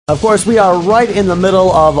Of course, we are right in the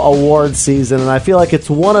middle of award season, and I feel like it's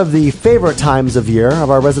one of the favorite times of year of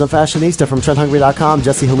our resident fashionista from TrendHungry.com,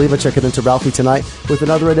 Jessie Haliva, checking into Ralphie tonight with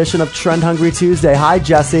another edition of Trend Hungry Tuesday. Hi,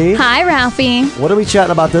 Jessie. Hi, Ralphie. What are we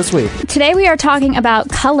chatting about this week? Today we are talking about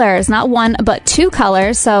colors, not one, but two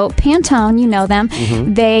colors. So Pantone, you know them.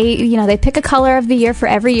 They pick a color of the year for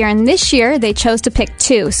every year, and this year they chose to pick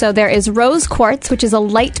two. So there is Rose Quartz, which is a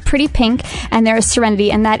light, pretty pink, and there is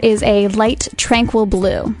Serenity, and that is a light, tranquil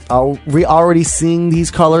blue. Are we already seeing these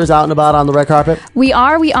colors out and about on the red carpet? We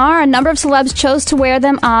are. A number of celebs chose to wear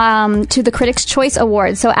them to the Critics' Choice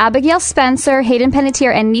Awards. So Abigail Spencer, Hayden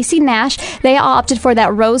Panettiere, and Niecy Nash, they all opted for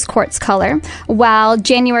that rose quartz color. While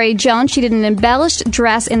January Jones, she did an embellished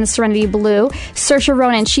dress in the Serenity Blue. Saoirse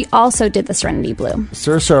Ronan, she also did the Serenity Blue.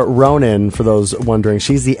 Saoirse Ronan, for those wondering,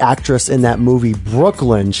 she's the actress in that movie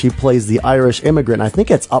Brooklyn. She plays the Irish immigrant. I think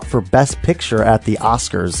it's up for Best Picture at the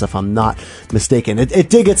Oscars, if I'm not mistaken. It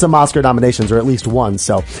did get some Oscar nominations, or at least one,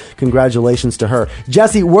 so congratulations to her.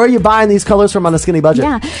 Jessie, where are you buying these colors from on a skinny budget?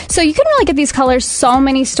 Yeah, so you can really get these colors so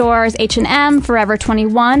many stores, H&M, Forever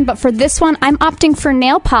 21, but for this one, I'm opting for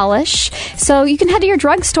nail polish, so you can head to your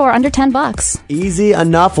drugstore under $10. Easy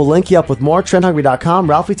enough. We'll link you up with more. TrendHungry.com.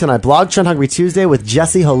 Ralphie tonight blog Trend Hungry Tuesday with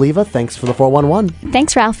Jessie Haliva. Thanks for the 411.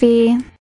 Thanks, Ralphie.